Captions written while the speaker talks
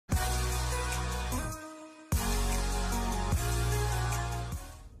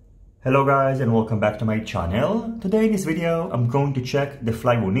Hello guys and welcome back to my channel. Today in this video I'm going to check the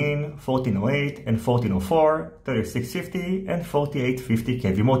Flywoo NT1408 and 1404, 3650 and 4850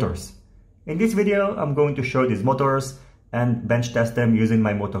 kV motors. In this video I'm going to show these motors and bench test them using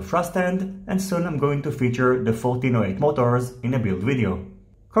my motor thrust stand, and soon I'm going to feature the 1408 motors in a build video.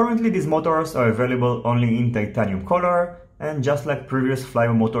 Currently these motors are available only in titanium color, and just like previous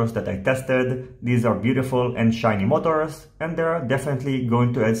Flywoo motors that I tested, these are beautiful and shiny motors, and they are definitely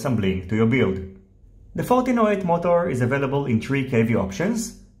going to add some bling to your build. The 1408 motor is available in 3 kV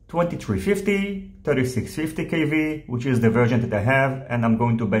options: 2350, 3650 kV, which is the version that I have and I'm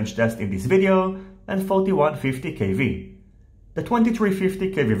going to bench test in this video, and 4150 kV. The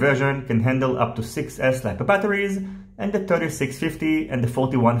 2350 kV version can handle up to 6S LiPo batteries, and the 3650 and the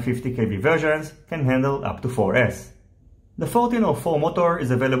 4150 kV versions can handle up to 4S. The 1404 motor is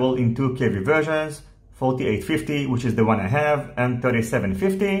available in 2 kV versions, 4850, which is the one I have, and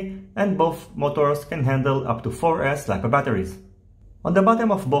 3750, and both motors can handle up to 4S LiPo batteries. On the bottom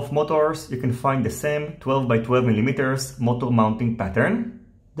of both motors, you can find the same 12x12mm motor mounting pattern.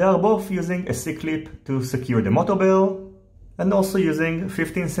 They are both using a C-clip to secure the motor bell, and also using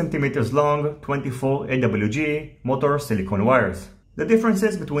 15 cm long 24 AWG motor silicone wires. The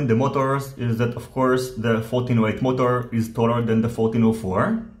differences between the motors is that, of course, the 1408 motor is taller than the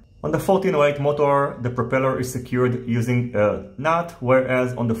 1404. On the 1408 motor, the propeller is secured using a nut,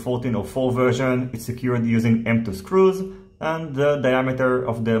 whereas on the 1404 version, it's secured using M2 screws, and the diameter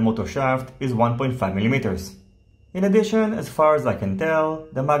of the motor shaft is 1.5 mm. In addition, as far as I can tell,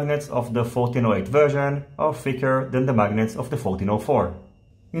 the magnets of the 1408 version are thicker than the magnets of the 1404.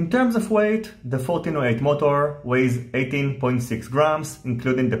 In terms of weight, the 1408 motor weighs 18.6 grams,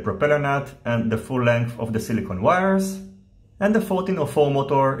 including the propeller nut and the full length of the silicone wires. And the 1404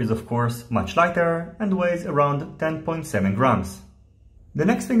 motor is of course much lighter and weighs around 10.7 grams. The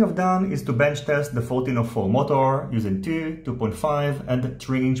next thing I've done is to bench test the 1404 motor using 2, 2.5 and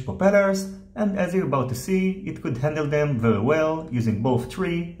 3-inch propellers, and as you're about to see, it could handle them very well using both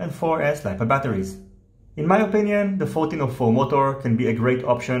 3 and 4S LiPo batteries. In my opinion, the 1404 motor can be a great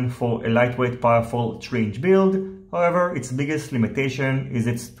option for a lightweight, powerful 3-inch build. However, its biggest limitation is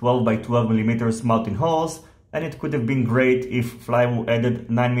its 12x12mm mounting holes, and it could have been great if Flywoo added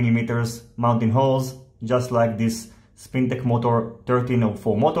 9mm mounting holes, just like this Spintech Motor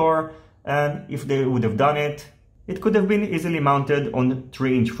 1304 motor, and if they would have done it, it could have been easily mounted on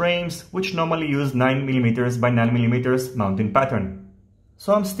 3-inch frames, which normally use 9mm by 9mm mounting pattern.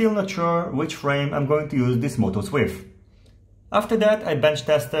 So I'm still not sure which frame I'm going to use these motors with. After that, I bench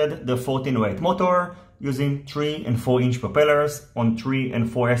tested the 1408 motor using 3 and 4-inch propellers on 3 and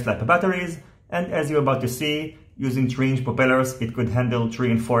 4S LiPo batteries, and as you're about to see, using 3-inch propellers it could handle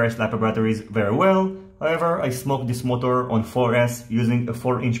 3 and 4S LiPo batteries very well. However, I smoked this motor on 4S using a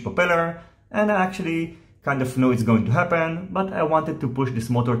 4-inch propeller, and I actually kind of know it's going to happen, but I wanted to push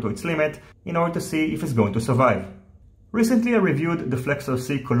this motor to its limit in order to see if it's going to survive. Recently I reviewed the Flexor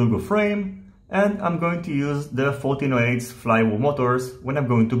C Colugo frame, and I'm going to use the 1408's Flywoo motors when I'm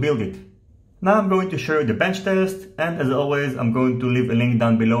going to build it. Now I'm going to show you the bench test, and as always I'm going to leave a link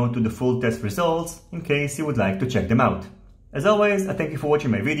down below to the full test results in case you would like to check them out. As always, I thank you for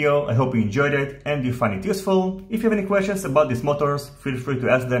watching my video. I hope you enjoyed it and you find it useful. If you have any questions about these motors, feel free to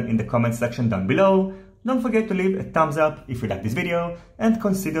ask them in the comment section down below. Don't forget to leave a thumbs up if you like this video, and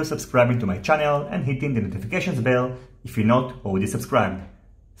consider subscribing to my channel and hitting the notifications bell if you're not already subscribed.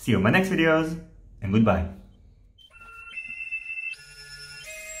 See you in my next videos, and goodbye.